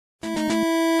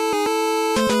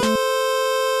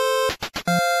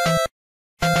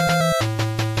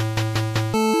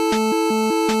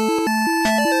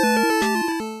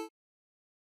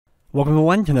Welcome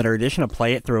everyone to another edition of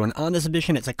Play It Through, and on this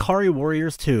edition it's Ikari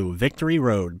Warriors 2, Victory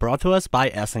Road, brought to us by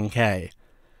SNK.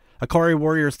 Ikari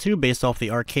Warriors 2, based off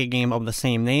the arcade game of the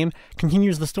same name,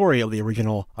 continues the story of the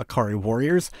original Ikari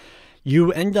Warriors.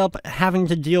 You end up having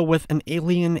to deal with an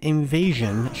alien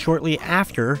invasion shortly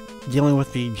after dealing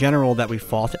with the general that we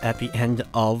fought at the end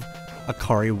of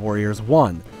Ikari Warriors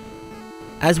 1.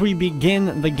 As we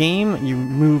begin the game, you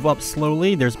move up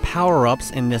slowly. There's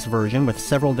power-ups in this version with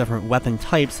several different weapon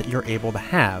types that you're able to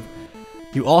have.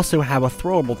 You also have a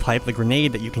throwable type, the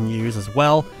grenade, that you can use as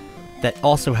well, that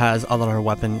also has another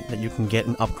weapon that you can get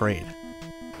and upgrade.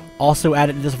 Also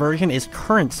added to this version is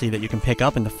currency that you can pick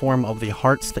up in the form of the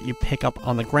hearts that you pick up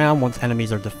on the ground once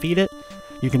enemies are defeated.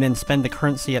 You can then spend the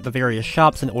currency at the various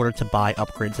shops in order to buy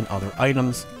upgrades and other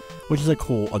items, which is a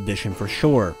cool addition for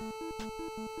sure.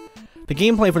 The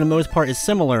gameplay for the most part is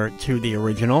similar to the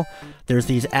original. There's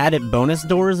these added bonus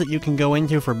doors that you can go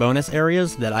into for bonus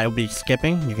areas that I'll be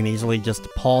skipping. You can easily just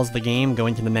pause the game, go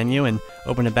into the menu, and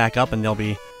open it back up and they'll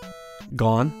be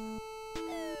gone.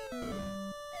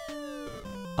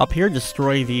 Up here,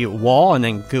 destroy the wall and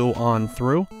then go on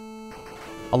through.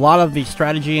 A lot of the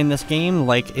strategy in this game,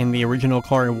 like in the original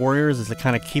Ikari Warriors, is to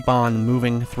kind of keep on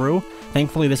moving through.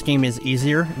 Thankfully, this game is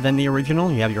easier than the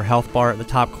original. You have your health bar at the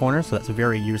top corner, so that's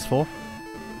very useful.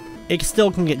 It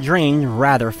still can get drained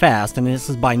rather fast, and this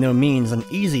is by no means an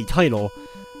easy title,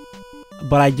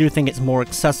 but I do think it's more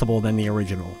accessible than the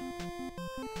original.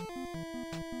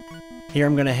 Here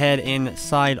I'm going to head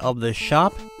inside of the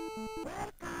shop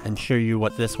and show you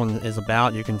what this one is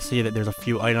about. You can see that there's a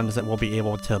few items that we'll be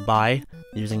able to buy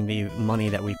using the money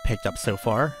that we've picked up so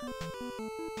far.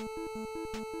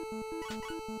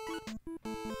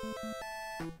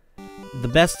 The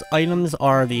best items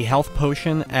are the health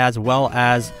potion as well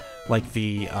as like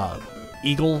the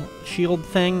eagle shield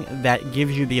thing that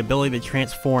gives you the ability to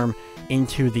transform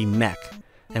into the mech.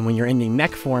 And when you're in the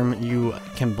mech form, you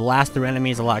can blast through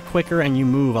enemies a lot quicker and you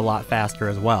move a lot faster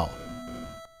as well.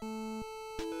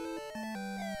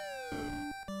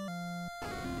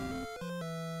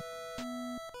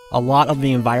 A lot of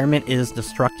the environment is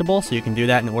destructible, so you can do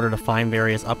that in order to find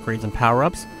various upgrades and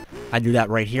power-ups. I do that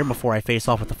right here before I face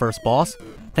off with the first boss.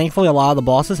 Thankfully, a lot of the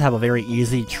bosses have a very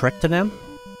easy trick to them.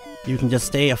 You can just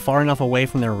stay far enough away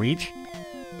from their reach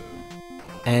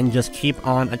and just keep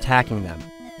on attacking them.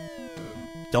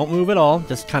 Don't move at all,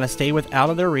 just kind of stay out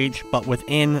of their reach, but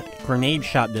within grenade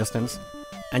shot distance,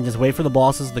 and just wait for the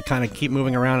bosses to kind of keep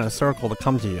moving around in a circle to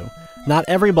come to you. Not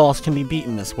every boss can be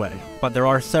beaten this way, but there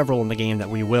are several in the game that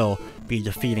we will be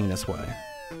defeating this way.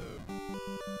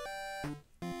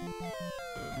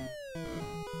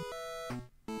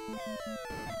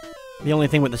 The only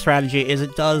thing with the strategy is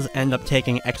it does end up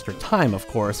taking extra time, of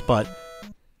course, but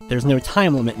there's no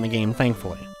time limit in the game,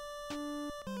 thankfully.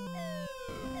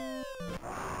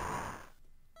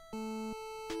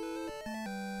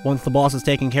 Once the boss is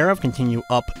taken care of, continue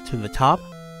up to the top.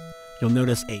 You'll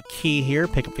notice a key here,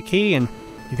 pick up the key, and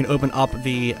you can open up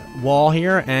the wall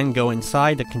here and go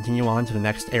inside to continue on to the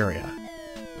next area.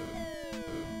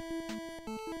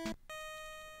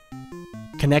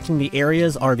 Connecting the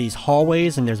areas are these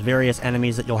hallways, and there's various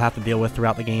enemies that you'll have to deal with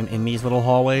throughout the game in these little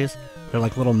hallways. They're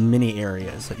like little mini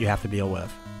areas that you have to deal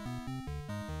with.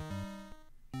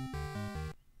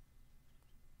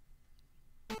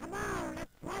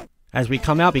 As we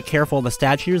come out, be careful of the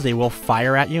statues. They will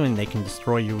fire at you and they can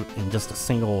destroy you in just a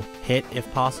single hit if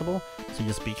possible. So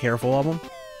just be careful of them.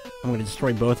 I'm going to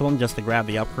destroy both of them just to grab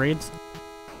the upgrades.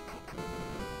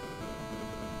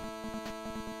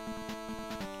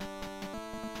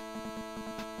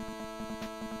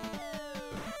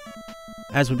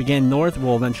 As we begin north,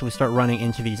 we'll eventually start running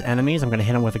into these enemies. I'm going to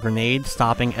hit them with a grenade,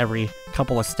 stopping every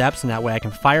couple of steps, and that way I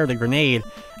can fire the grenade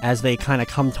as they kind of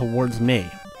come towards me.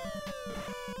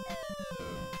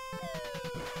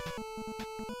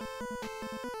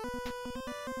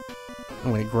 I'm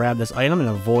going to grab this item and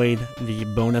avoid the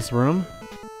bonus room.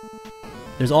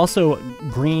 There's also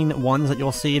green ones that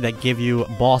you'll see that give you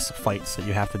boss fights that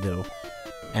you have to do.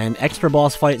 And extra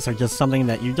boss fights are just something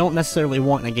that you don't necessarily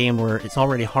want in a game where it's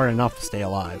already hard enough to stay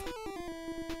alive.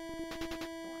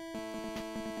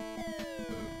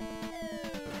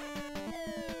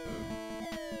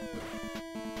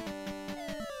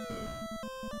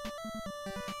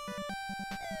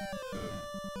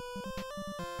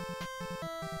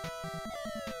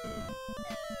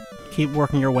 Keep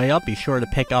working your way up, be sure to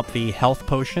pick up the health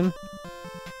potion.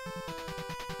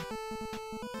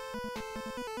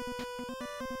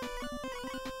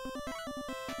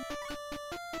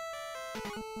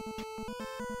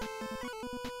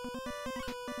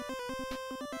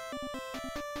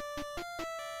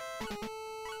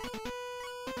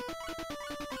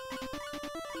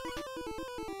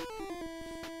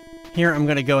 Here I'm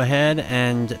going to go ahead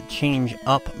and change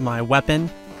up my weapon.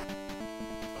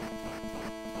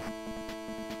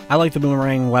 I like the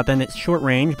boomerang weapon. It's short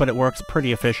range, but it works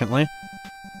pretty efficiently.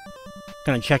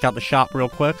 Gonna check out the shop real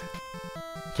quick,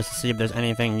 just to see if there's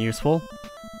anything useful.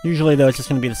 Usually though, it's just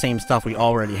gonna be the same stuff we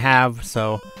already have,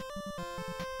 so...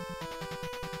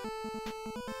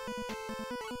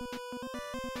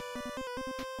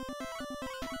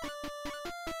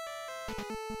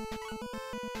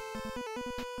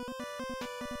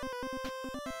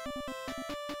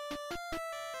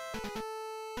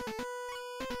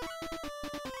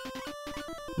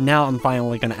 Now I'm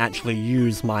finally going to actually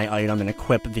use my item and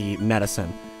equip the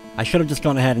medicine. I should have just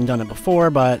gone ahead and done it before,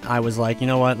 but I was like, you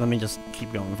know what, let me just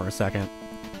keep going for a second.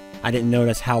 I didn't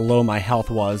notice how low my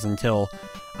health was until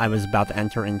I was about to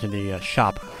enter into the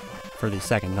shop for the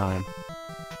second time.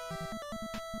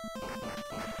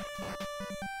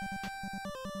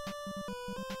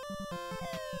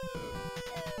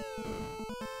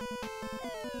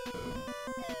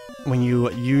 When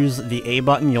you use the A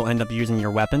button, you'll end up using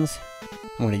your weapons.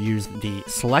 I'm going to use the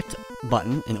select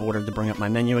button in order to bring up my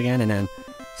menu again, and then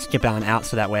skip on out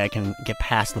so that way I can get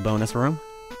past the bonus room.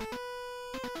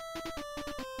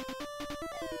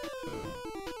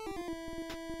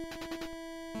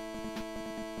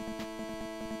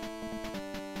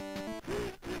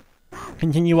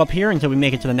 Continue up here until we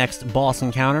make it to the next boss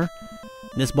encounter.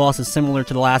 This boss is similar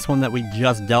to the last one that we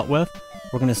just dealt with.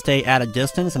 We're going to stay at a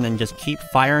distance and then just keep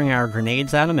firing our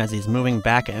grenades at him as he's moving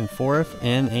back and forth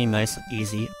in a nice,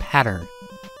 easy pattern.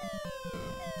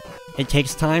 It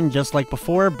takes time just like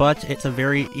before, but it's a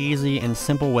very easy and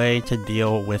simple way to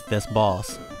deal with this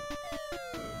boss.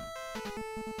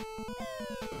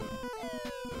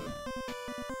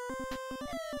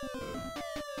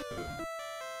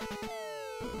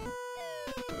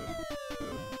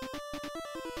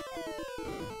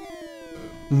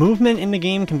 Movement in the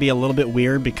game can be a little bit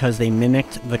weird because they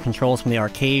mimicked the controls from the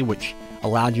arcade, which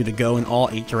allowed you to go in all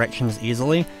 8 directions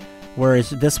easily.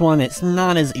 Whereas this one, it's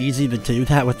not as easy to do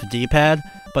that with the D-pad,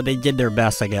 but they did their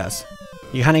best, I guess.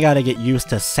 You kinda gotta get used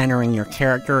to centering your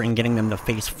character and getting them to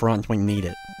face front when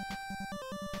needed.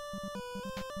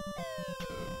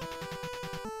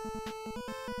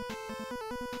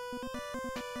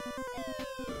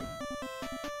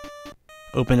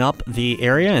 Open up the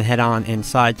area and head on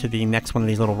inside to the next one of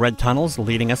these little red tunnels,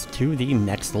 leading us to the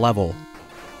next level.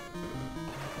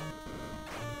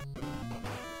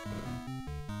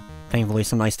 Thankfully,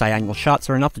 some nice diagonal shots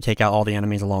are enough to take out all the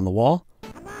enemies along the wall.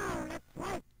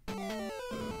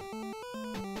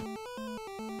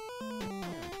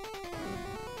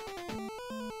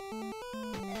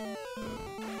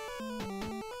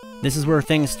 This is where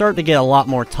things start to get a lot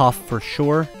more tough for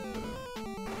sure.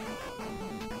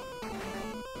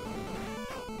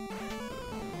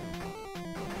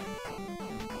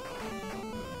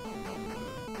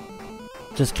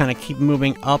 Just kind of keep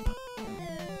moving up,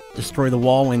 destroy the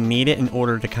wall when needed in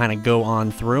order to kind of go on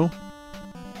through.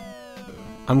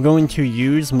 I'm going to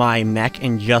use my mech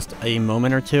in just a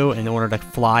moment or two in order to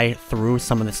fly through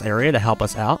some of this area to help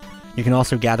us out. You can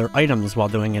also gather items while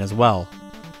doing it as well.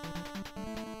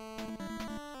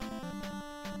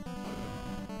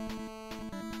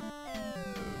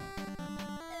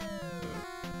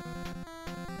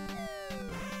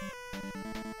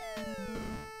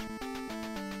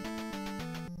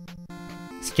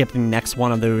 Skip the next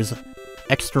one of those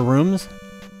extra rooms.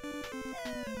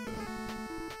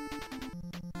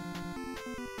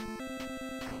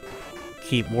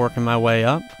 Keep working my way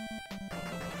up.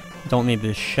 Don't need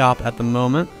this shop at the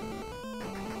moment.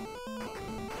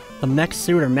 The mech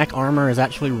suit or mech armor is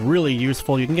actually really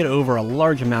useful. You can get over a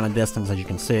large amount of distance, as you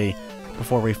can see,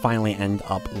 before we finally end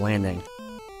up landing.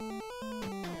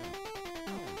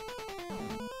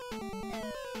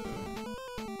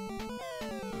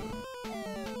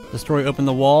 Destroy open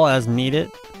the wall as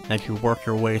needed as you work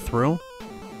your way through.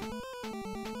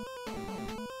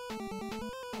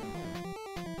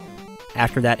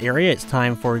 After that area, it's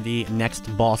time for the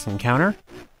next boss encounter.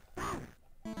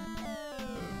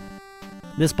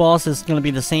 This boss is going to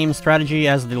be the same strategy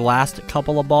as the last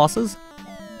couple of bosses.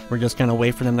 We're just going to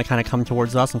wait for them to kind of come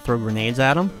towards us and throw grenades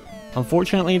at them.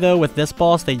 Unfortunately though, with this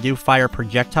boss, they do fire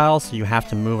projectiles, so you have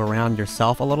to move around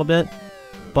yourself a little bit.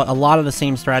 But a lot of the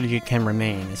same strategy can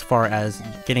remain as far as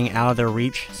getting out of their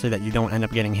reach so that you don't end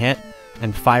up getting hit,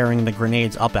 and firing the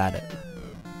grenades up at it.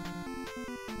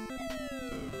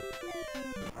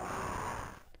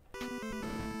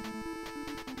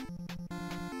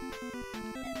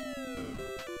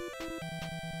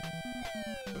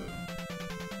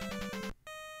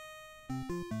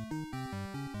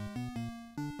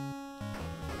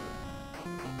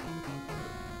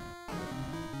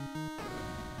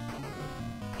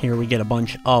 Here we get a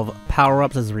bunch of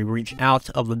power-ups as we reach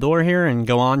out of the door here and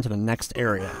go on to the next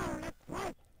area.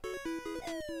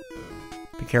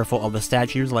 Be careful of the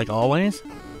statues like always.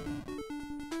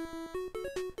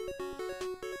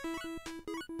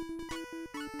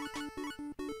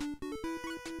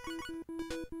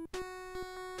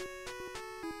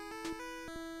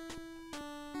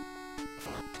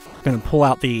 Going to pull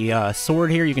out the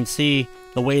sword here. You can see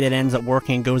the way that ends up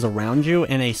working goes around you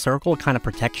in a circle. It kind of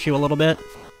protects you a little bit.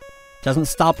 Doesn't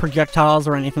stop projectiles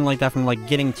or anything like that from like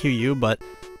getting to you, but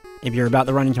if you're about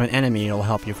to run into an enemy, it'll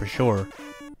help you for sure.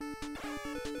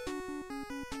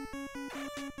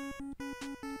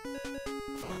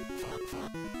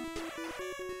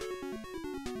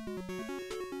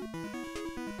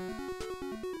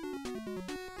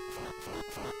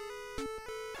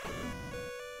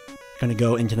 Gonna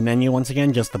go into the menu once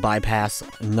again just to bypass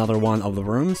another one of the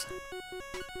rooms.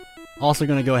 Also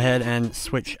gonna go ahead and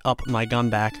switch up my gun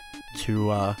back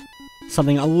to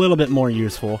something a little bit more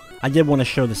useful. I did want to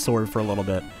show the sword for a little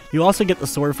bit. You also get the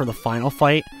sword for the final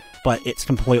fight, but it's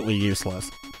completely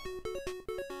useless.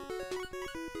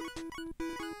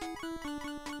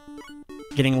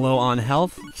 Getting low on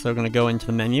health, so gonna go into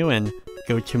the menu and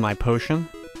go to my potion.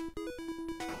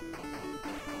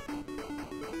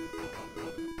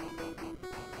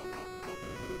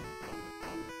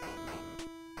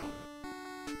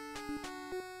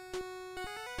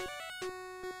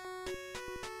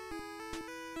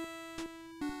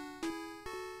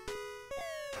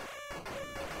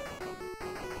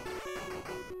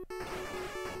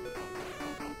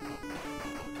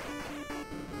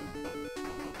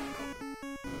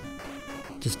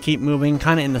 Just keep moving,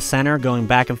 kind of in the center, going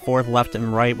back and forth, left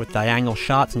and right with diagonal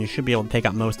shots, and you should be able to take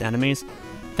out most enemies.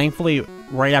 Thankfully,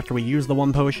 right after we use the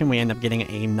one potion, we end up getting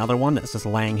another one that's just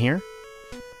laying here.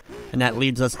 And that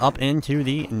leads us up into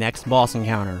the next boss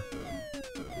encounter.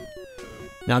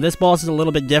 Now this boss is a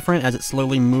little bit different as it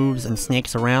slowly moves and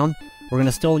snakes around. We're going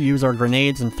to still use our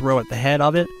grenades and throw at the head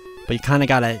of it, but you kind of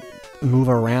got to move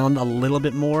around a little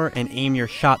bit more and aim your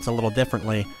shots a little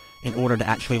differently in order to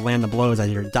actually land the blows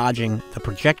as you're dodging the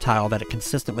projectile that it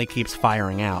consistently keeps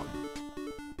firing out.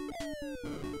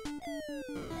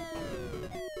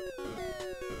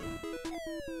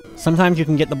 Sometimes you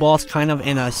can get the boss kind of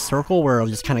in a circle where it'll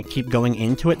just kind of keep going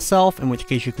into itself, in which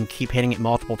case you can keep hitting it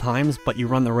multiple times, but you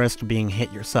run the risk of being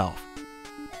hit yourself.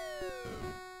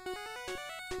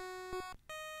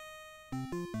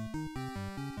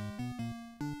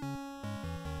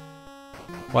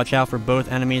 Watch out for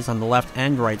both enemies on the left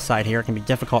and right side here. It can be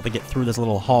difficult to get through this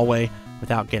little hallway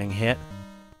without getting hit.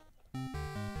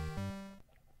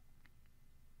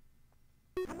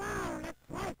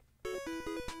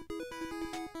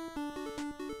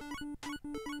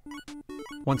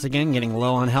 Once again, getting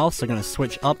low on health, so going to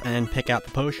switch up and pick out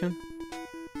the potion.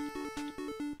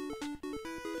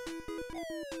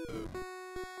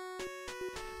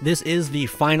 This is the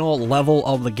final level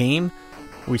of the game.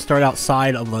 We start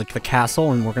outside of the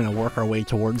castle and we're going to work our way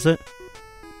towards it.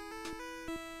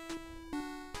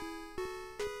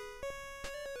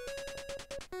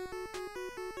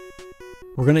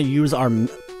 We're going to use our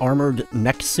armored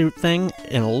mech suit thing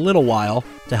in a little while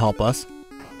to help us.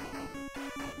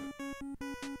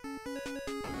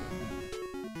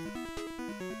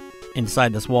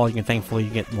 Inside this wall, you can thankfully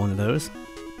get one of those.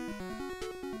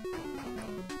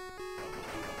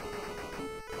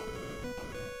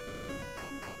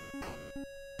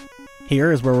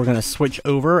 Here is where we're going to switch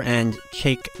over and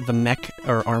take the mech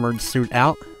or armored suit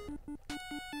out.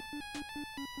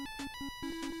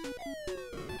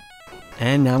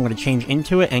 And now I'm going to change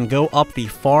into it and go up the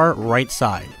far right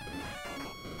side.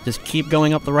 Just keep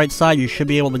going up the right side. You should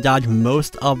be able to dodge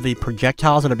most of the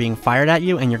projectiles that are being fired at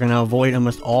you, and you're going to avoid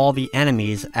almost all the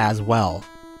enemies as well.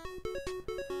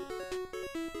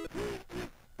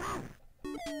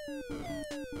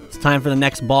 It's time for the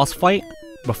next boss fight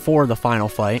before the final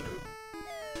fight.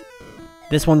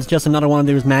 This one's just another one of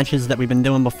those matches that we've been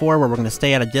doing before where we're going to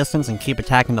stay at a distance and keep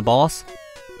attacking the boss.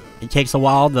 It takes a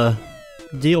while to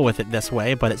deal with it this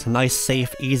way, but it's a nice,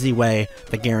 safe, easy way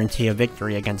to guarantee a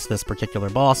victory against this particular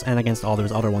boss and against all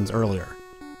those other ones earlier.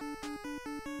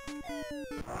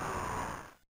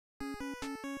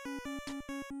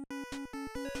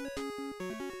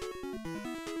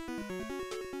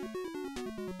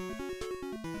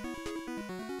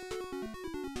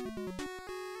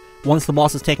 Once the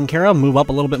boss is taken care of, move up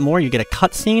a little bit more, you get a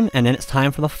cutscene, and then it's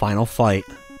time for the final fight.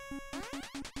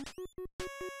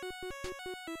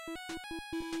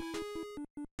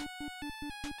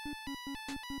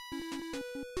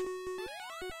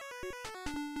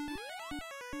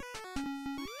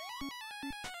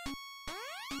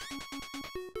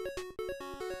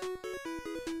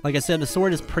 Like I said, the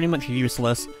sword is pretty much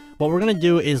useless. What we're going to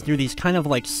do is do these kind of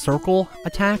like circle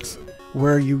attacks,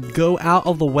 where you go out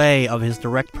of the way of his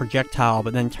direct projectile,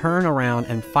 but then turn around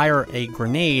and fire a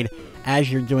grenade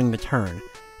as you're doing the turn.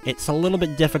 It's a little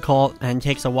bit difficult and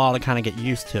takes a while to kind of get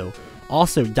used to.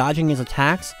 Also, dodging his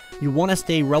attacks, you want to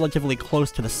stay relatively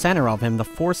close to the center of him to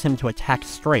force him to attack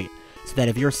straight, so that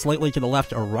if you're slightly to the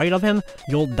left or right of him,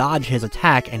 you'll dodge his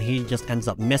attack and he just ends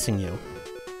up missing you.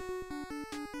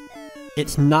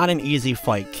 It's not an easy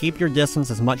fight. Keep your distance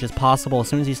as much as possible. As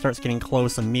soon as he starts getting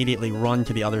close, immediately run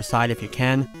to the other side if you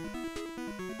can.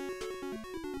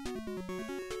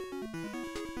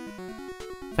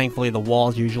 Thankfully, the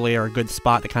walls usually are a good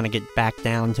spot to kind of get back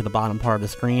down to the bottom part of the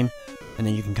screen, and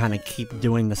then you can kind of keep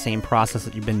doing the same process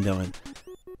that you've been doing.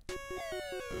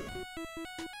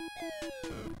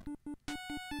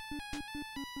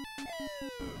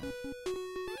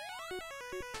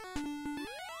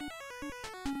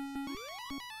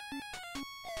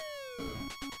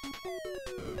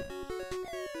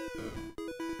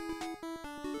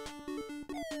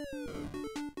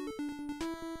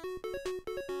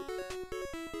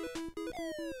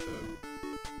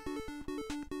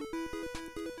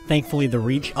 Thankfully, the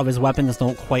reach of his weapons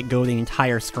don't quite go the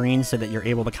entire screen so that you're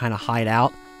able to kind of hide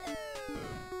out.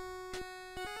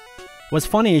 What's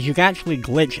funny is you can actually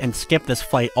glitch and skip this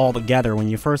fight altogether. When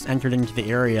you first entered into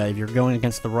the area, if you're going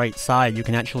against the right side, you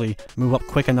can actually move up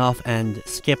quick enough and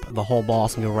skip the whole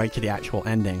boss and go right to the actual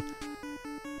ending.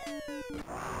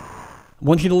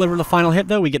 Once you deliver the final hit,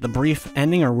 though, we get the brief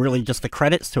ending, or really just the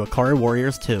credits to Ikari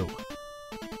Warriors 2.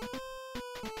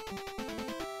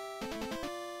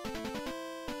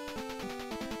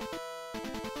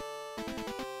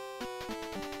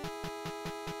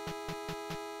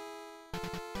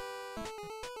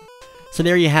 So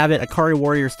there you have it, Ikari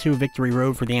Warriors 2 Victory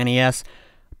Road for the NES.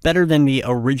 Better than the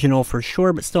original for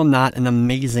sure, but still not an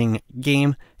amazing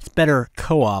game. It's better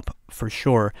co-op for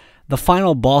sure. The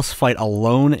final boss fight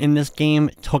alone in this game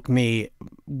took me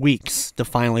weeks to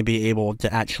finally be able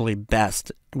to actually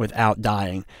best without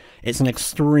dying. It's an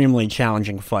extremely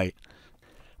challenging fight.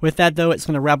 With that though, it's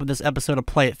going to wrap up this episode of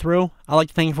Play It Through. I'd like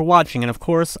to thank you for watching, and of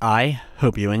course, I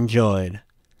hope you enjoyed.